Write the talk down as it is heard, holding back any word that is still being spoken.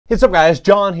What's up, guys?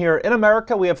 John here. In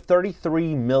America, we have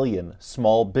 33 million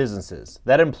small businesses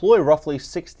that employ roughly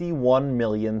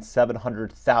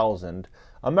 61,700,000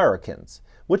 Americans,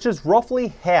 which is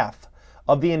roughly half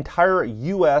of the entire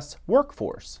U.S.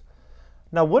 workforce.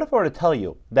 Now, what if I were to tell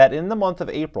you that in the month of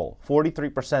April,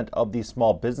 43% of these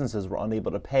small businesses were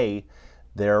unable to pay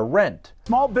their rent?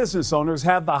 Small business owners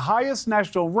have the highest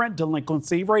national rent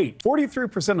delinquency rate.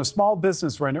 43% of small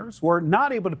business renters were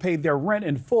not able to pay their rent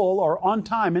in full or on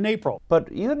time in April.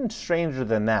 But even stranger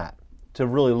than that, to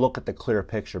really look at the clear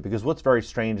picture, because what's very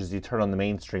strange is you turn on the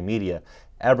mainstream media,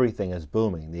 everything is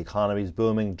booming. The economy is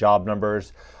booming, job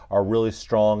numbers are really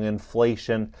strong,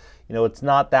 inflation, it's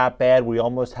not that bad. We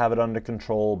almost have it under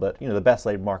control, but the best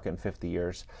labor market in 50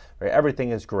 years, right?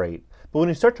 Everything is great. But when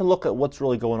you start to look at what's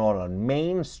really going on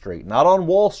Main Street, not on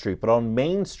Wall Street, but on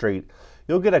Main Street,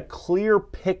 you'll get a clear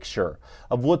picture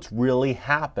of what's really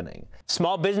happening.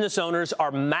 Small business owners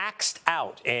are maxed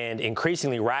out and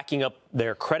increasingly racking up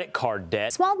their credit card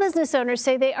debt. Small business owners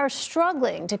say they are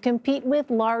struggling to compete with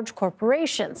large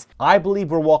corporations. I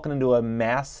believe we're walking into a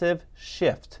massive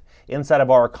shift inside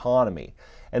of our economy.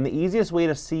 And the easiest way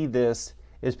to see this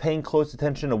is paying close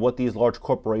attention to what these large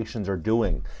corporations are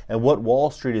doing and what Wall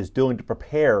Street is doing to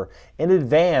prepare in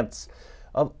advance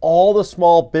of all the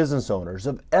small business owners,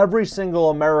 of every single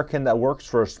American that works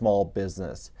for a small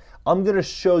business. I'm going to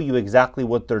show you exactly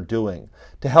what they're doing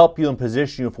to help you and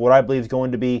position you for what I believe is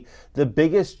going to be the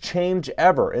biggest change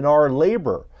ever in our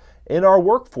labor, in our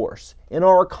workforce, in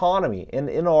our economy, and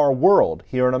in our world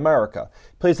here in America.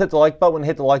 Please hit the like button. When you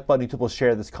hit the like button, YouTube will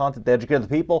share this content to educate the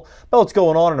people about what's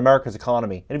going on in America's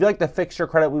economy. And if you'd like to fix your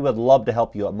credit, we would love to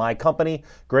help you at my company,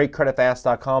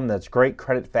 GreatCreditFast.com. That's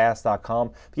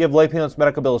GreatCreditFast.com. If you have late payments,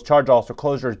 medical bills, charge-offs,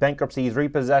 foreclosures, bankruptcies,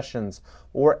 repossessions,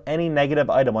 or any negative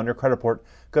item on your credit report,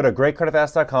 go to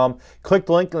GreatCreditFast.com. Click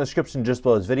the link in the description just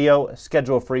below this video.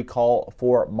 Schedule a free call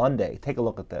for Monday. Take a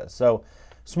look at this. So,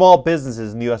 small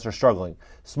businesses in the U.S. are struggling.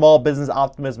 Small business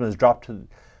optimism has dropped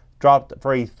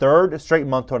for a third straight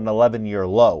month to an 11-year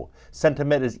low.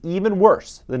 Sentiment is even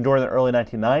worse than during the early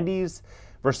 1990s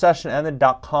recession and the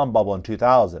dot-com bubble in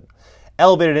 2000.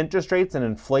 Elevated interest rates and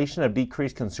inflation have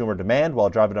decreased consumer demand while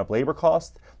driving up labor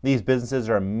costs. These businesses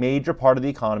are a major part of the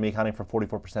economy, accounting for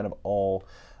 44% of all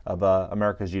of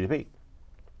America's GDP.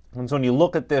 And so when you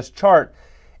look at this chart,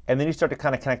 and then you start to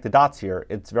kind of connect the dots here,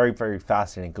 it's very, very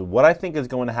fascinating. Because what I think is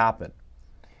going to happen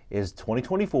is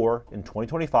 2024 and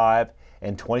 2025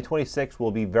 and 2026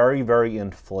 will be very, very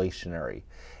inflationary.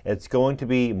 It's going to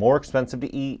be more expensive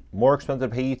to eat, more expensive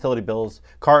to pay utility bills,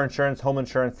 car insurance, home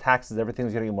insurance, taxes,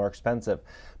 everything's going to get more expensive.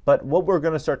 But what we're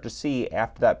going to start to see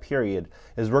after that period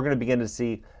is we're going to begin to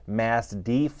see mass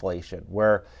deflation,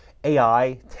 where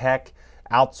AI, tech,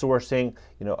 outsourcing,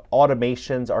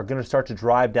 automations are going to start to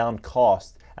drive down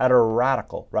costs at a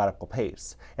radical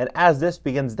pace. And as this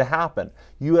begins to happen,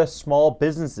 U.S. small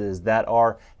businesses that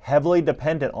are heavily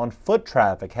dependent on foot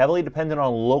traffic, heavily dependent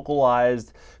on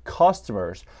localized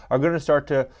customers, are going to start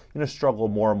to struggle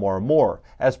more and more and more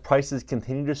as prices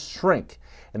continue to shrink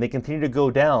and they continue to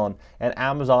go down, and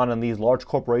Amazon and these large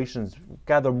corporations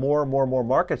gather more and more and more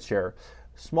market share.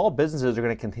 Small businesses are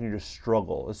going to continue to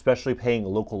struggle, especially paying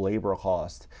local labor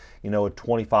costs, at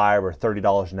 $25 or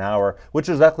 $30 an hour, which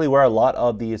is exactly where a lot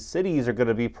of these cities are going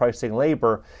to be pricing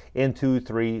labor in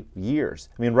 2-3 years.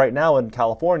 I mean, right now in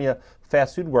California,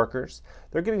 fast food workers,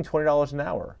 they're getting $20 an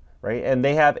hour, right? And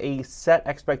they have a set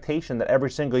expectation that every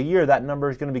single year that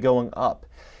number is going to be going up.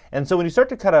 And so when you start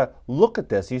to kind of look at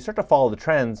this, you start to follow the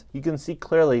trends, you can see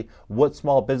clearly what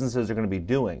small businesses are going to be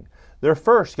doing. They're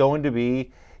first going to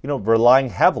be relying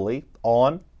heavily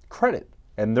on credit.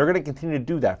 And they're going to continue to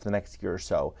do that for the next year or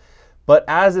so. But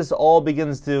as this all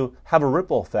begins to have a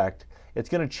ripple effect, it's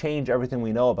going to change everything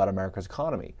we know about America's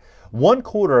economy.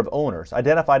 1/4 of owners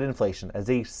identified inflation as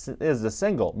the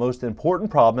single most important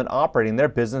problem in operating their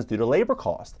business due to labor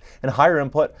cost and higher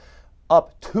input,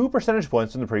 up 2 percentage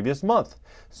points from the previous month.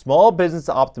 Small business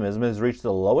optimism has reached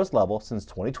the lowest level since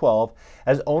 2012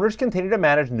 as owners continue to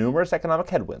manage numerous economic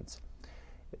headwinds.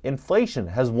 Inflation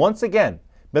has once again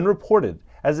been reported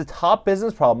as the top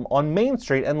business problem on Main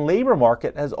Street, and labor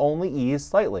market has only eased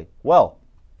slightly. Well,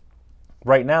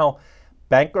 right now,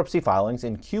 bankruptcy filings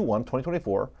in Q1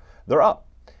 2024, they're up.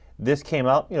 This came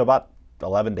out, about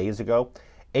 11 days ago.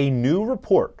 A new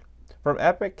report from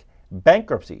Epic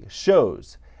Bankruptcy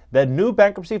shows that new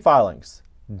bankruptcy filings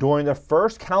during the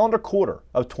first calendar quarter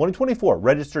of 2024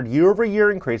 registered year-over-year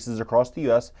increases across the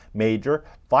U.S. major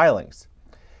filings.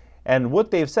 And what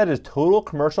they've said is total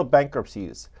commercial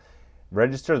bankruptcies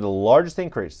registered the largest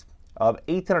increase of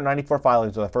 1,894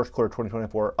 filings in the first quarter of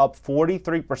 2024, up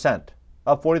 43%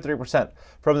 up 43%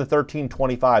 from the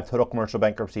 1,325 total commercial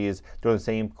bankruptcies during the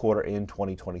same quarter in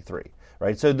 2023.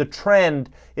 Right? So the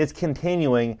trend is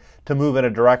continuing to move in a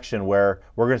direction where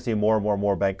we're going to see more and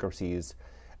more bankruptcies.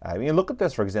 I mean, look at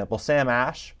this, for example, Sam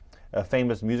Ash, a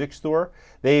famous music store.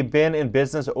 They've been in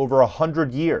business over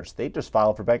 100 years. They just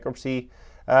filed for bankruptcy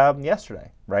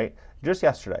yesterday, right? Just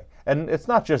yesterday. And it's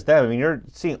not just them. I mean, you're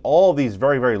seeing all these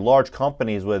very, very large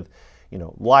companies with,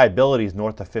 liabilities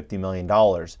north of $50 million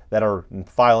that are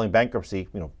filing bankruptcy,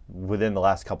 within the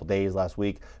last couple days, last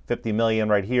week. 50 million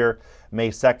right here, May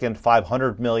 2nd,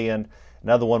 500 million.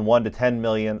 Another one, 1 to 10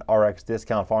 million, RX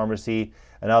Discount Pharmacy.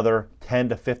 Another 10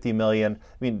 to 50 million.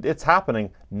 I mean, it's happening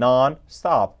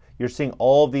non-stop. You're seeing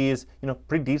all of these,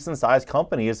 pretty decent sized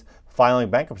companies filing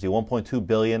bankruptcy. 1.2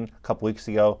 billion a couple weeks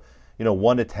ago.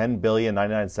 1 to 10 billion,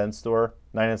 99-cent store,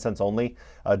 99 cents only.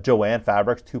 Joanne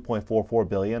Fabrics, 2.44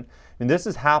 billion. I mean, this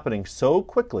is happening so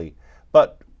quickly.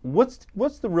 But what's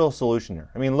the real solution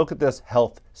here? I mean, look at this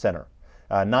health center.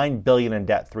 $9 billion in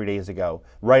debt 3 days ago.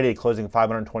 Rite Aid closing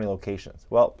 520 locations.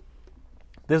 Well,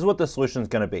 this is what the solution is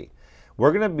going to be.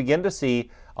 We're going to begin to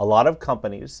see a lot of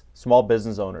companies, small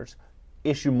business owners,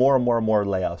 issue more and more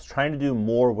layoffs, trying to do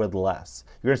more with less.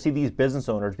 You're going to see these business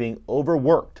owners being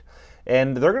overworked.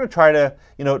 And they're going to try to,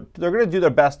 they're going to do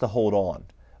their best to hold on.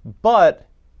 But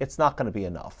it's not going to be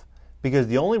enough, because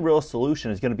the only real solution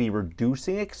is going to be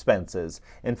reducing expenses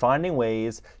and finding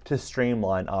ways to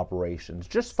streamline operations.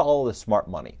 Just follow the smart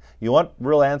money. You want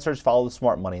real answers? Follow the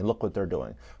smart money. Look what they're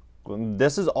doing.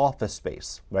 This is office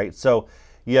space, right? So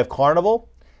you have Carnival,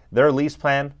 their lease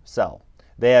plan, sell.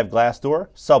 They have Glassdoor,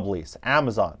 sublease.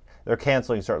 Amazon, they're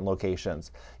canceling certain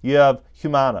locations. You have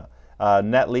Humana,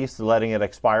 net lease, letting it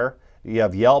expire. You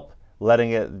have Yelp,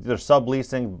 they're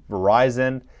subleasing.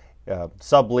 Verizon,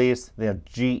 sublease. They have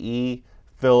GE,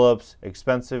 Philips,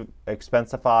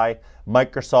 Expensify,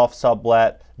 Microsoft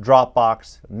sublet,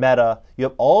 Dropbox, Meta. You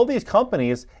have all these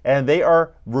companies, and they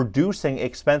are reducing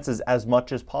expenses as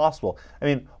much as possible. I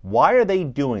mean, why are they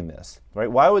doing this, right?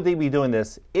 Why would they be doing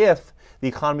this if the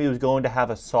economy was going to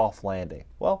have a soft landing?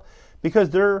 Well,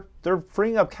 because they're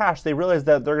freeing up cash. They realize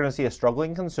that they're going to see a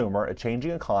struggling consumer, a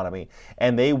changing economy,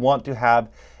 and they want to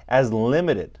have as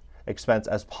limited expense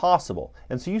as possible.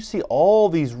 And so you see all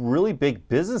these really big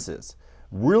businesses,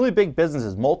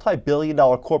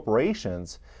 multi-billion-dollar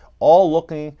corporations, all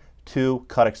looking to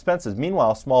cut expenses.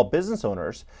 Meanwhile, small business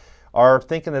owners are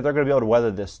thinking that they're going to be able to weather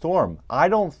this storm. I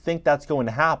don't think that's going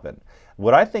to happen.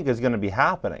 What I think is going to be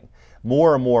happening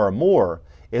more and more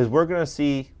is we're going to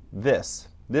see this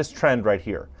trend right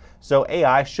here. So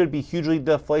AI should be hugely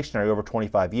deflationary over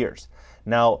 25 years.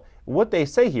 Now, what they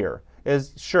say here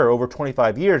is, sure, over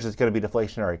 25 years it's going to be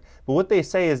deflationary. But what they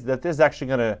say is that this is actually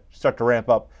going to start to ramp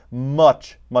up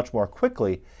much more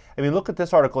quickly. I mean, look at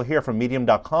this article here from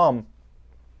Medium.com,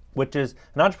 which is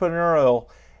an entrepreneurial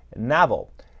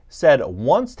novel. Said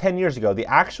once 10 years ago, the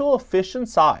actual efficient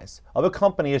size of a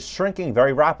company is shrinking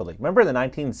very rapidly. Remember in the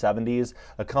 1970s,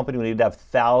 a company would need to have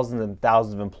thousands and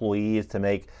thousands of employees to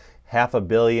make $500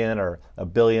 million or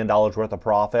 $1 billion worth of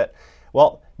profit.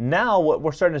 Well, now what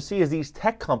we're starting to see is these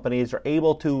tech companies are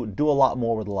able to do a lot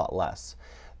more with a lot less.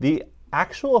 The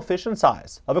actual efficient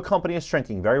size of a company is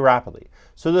shrinking very rapidly.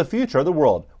 So the future of the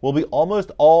world will be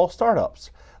almost all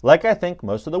startups. Like I think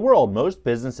most of the world, most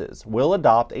businesses will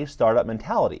adopt a startup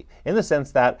mentality in the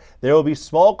sense that there will be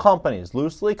small companies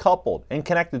loosely coupled and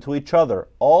connected to each other,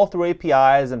 all through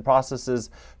APIs and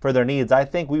processes for their needs. I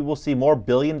think we will see more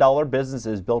billion-dollar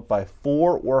businesses built by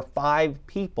 4 or 5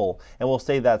 people, and will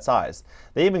stay that size.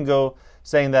 They even go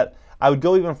saying that I would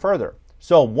go even further.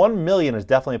 So 1 million is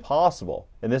definitely possible,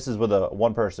 and this is with a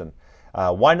one person.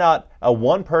 Why not a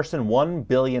one person, $1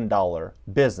 billion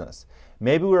business?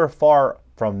 Maybe we're far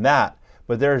from that,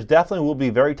 but there's definitely will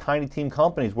be very tiny team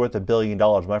companies worth $1 billion.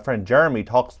 My friend Jeremy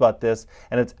talks about this,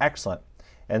 and it's excellent.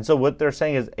 And so what they're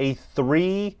saying is a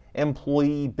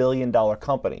 3-employee billion-dollar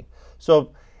company.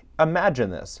 So imagine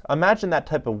this. Imagine that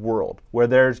type of world where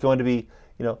there's going to be,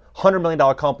 $100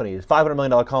 million companies, $500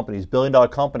 million companies, billion-dollar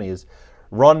companies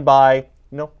run by,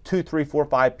 2, 3, 4,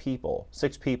 5 people,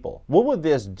 6 people. What would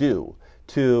this do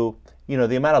to,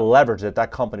 the amount of leverage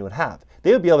that company would have?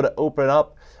 They would be able to open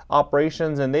up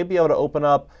operations, and they'd be able to open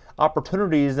up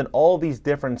opportunities in all these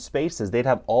different spaces. They'd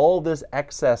have all this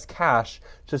excess cash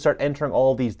to start entering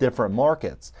all these different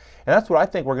markets. And that's what I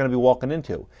think we're going to be walking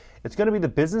into. It's going to be the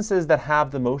businesses that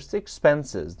have the most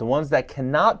expenses, the ones that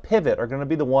cannot pivot are going to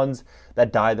be the ones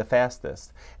that die the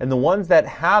fastest. And the ones that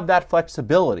have that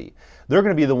flexibility, they're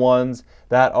going to be the ones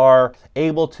that are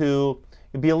able to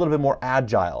be a little bit more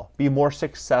agile, be more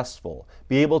successful,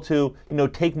 be able to,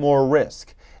 take more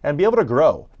risk. and be able to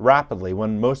grow rapidly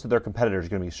when most of their competitors are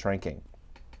going to be shrinking.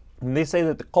 And they say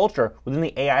that the culture within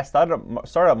the AI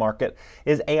startup market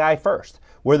is AI first,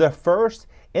 where the first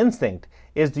instinct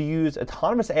is to use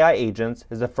autonomous AI agents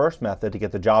as the first method to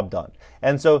get the job done.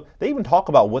 And so they even talk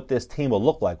about what this team will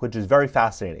look like, which is very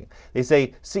fascinating. They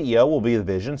say CEO will be the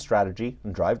vision, strategy,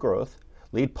 and drive growth,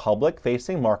 lead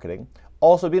public-facing marketing,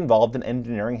 also be involved in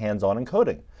engineering, hands-on, and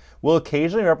coding. Will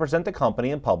occasionally represent the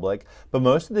company in public, but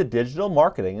most of the digital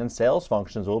marketing and sales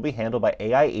functions will be handled by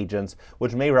AI agents,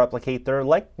 which may replicate their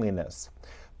likeliness.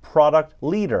 Product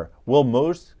leader will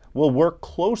work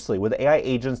closely with AI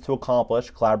agents to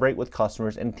accomplish, collaborate with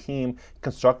customers and team,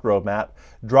 construct roadmap,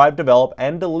 drive, develop,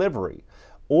 and delivery,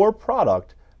 or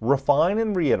product, refine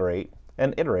and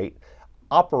iterate,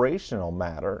 operational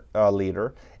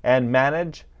leader, and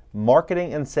manage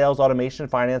marketing and sales automation,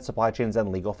 finance, supply chains, and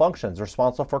legal functions,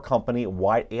 responsible for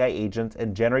company-wide AI agents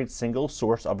and generate single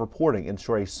source of reporting,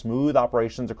 ensure a smooth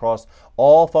operations across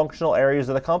all functional areas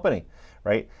of the company,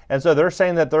 right? And so they're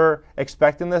saying that they're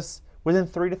expecting this within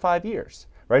 3 to 5 years,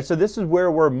 right? So this is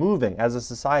where we're moving as a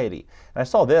society. And I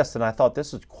saw this and I thought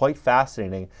this is quite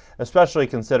fascinating, especially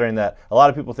considering that a lot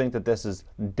of people think that this is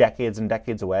decades and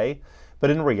decades away. But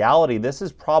in reality, this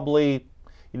is probably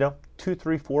 2,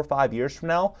 3, 4, 5 years from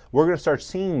now, we're going to start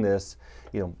seeing this.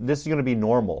 This is going to be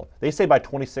normal. They say by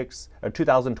 2026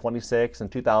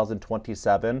 and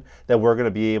 2027 that we're going to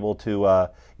be able to,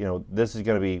 this is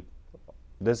going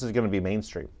to be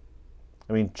mainstream.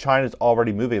 I mean, China's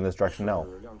already moving in this direction now.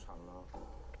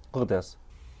 Look at this.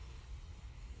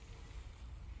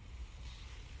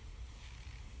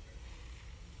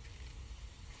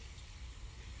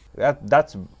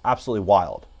 That's absolutely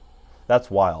wild.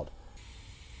 That's wild.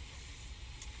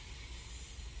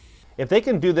 If they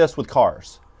can do this with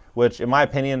cars, which in my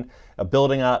opinion,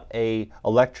 building up a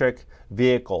electric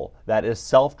vehicle that is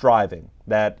self-driving,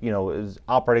 that is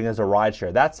operating as a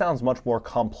rideshare, that sounds much more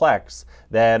complex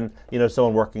than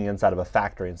someone working inside of a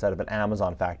factory, inside of an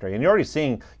Amazon factory. And you're already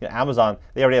seeing Amazon,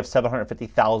 they already have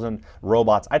 750,000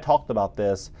 robots. I talked about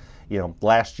this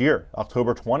last year,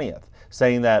 October 20th,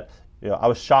 saying that I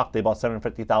was shocked they bought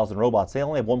 750,000 robots. They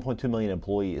only have 1.2 million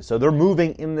employees. So they're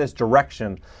moving in this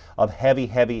direction of heavy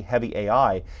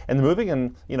AI. And they're moving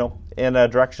in a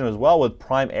direction as well with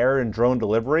prime air and drone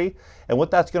delivery. And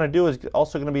what that's going to do is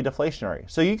also going to be deflationary.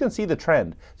 So you can see the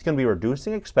trend. It's going to be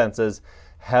reducing expenses,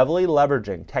 heavily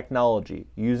leveraging technology,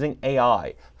 using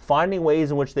AI, finding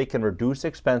ways in which they can reduce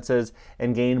expenses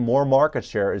and gain more market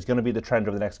share is going to be the trend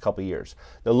over the next couple of years.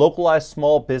 The localized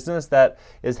small business that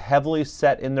is heavily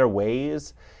set in their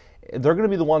ways, they're going to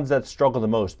be the ones that struggle the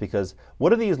most, because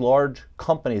what are these large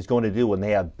companies going to do when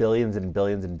they have billions and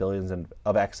billions and billions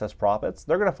of excess profits?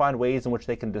 They're going to find ways in which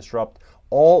they can disrupt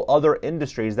all other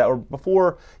industries that were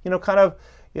before,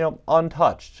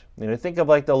 untouched. Think of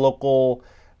like the local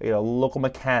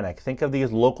mechanic. Think of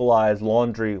these localized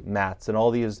laundry mats and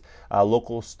all these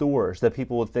local stores that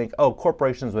people would think, oh,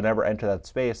 corporations would never enter that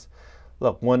space.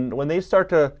 Look, when they start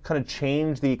to kind of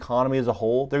change the economy as a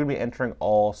whole, they're going to be entering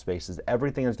all spaces.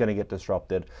 Everything is going to get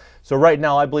disrupted. So right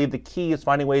now, I believe the key is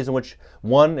finding ways in which,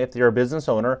 one, if you're a business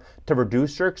owner, to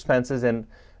reduce your expenses and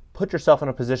put yourself in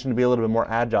a position to be a little bit more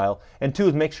agile. And two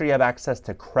is make sure you have access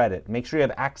to credit. Make sure you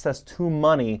have access to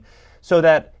money, so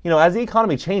that, as the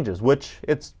economy changes, which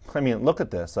look at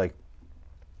this, like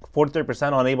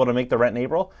 43% unable to make the rent in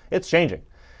April, it's changing.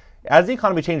 As the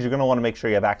economy changes, you're going to want to make sure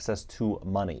you have access to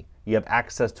money. You have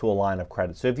access to a line of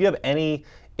credit. So if you have any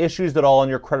issues at all on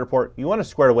your credit report, you want to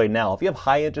square it away now. If you have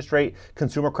high interest rate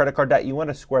consumer credit card debt, you want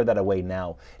to square that away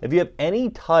now. If you have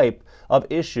any type of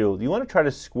issue, you want to try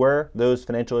to square those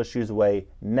financial issues away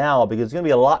now, because it's going to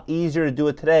be a lot easier to do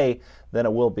it today than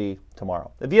it will be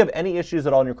tomorrow. If you have any issues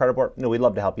at all in your credit report, we'd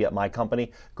love to help you at my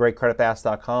company,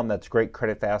 GreatCreditFast.com. That's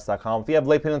GreatCreditFast.com. If you have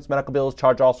late payments, medical bills,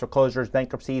 charge-offs, foreclosures,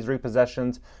 bankruptcies,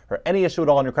 repossessions, or any issue at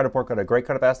all in your credit report, go to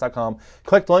GreatCreditFast.com.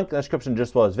 Click the link in the description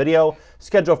just below this video.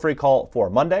 Schedule a free call for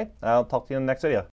Monday. I'll talk to you in the next video.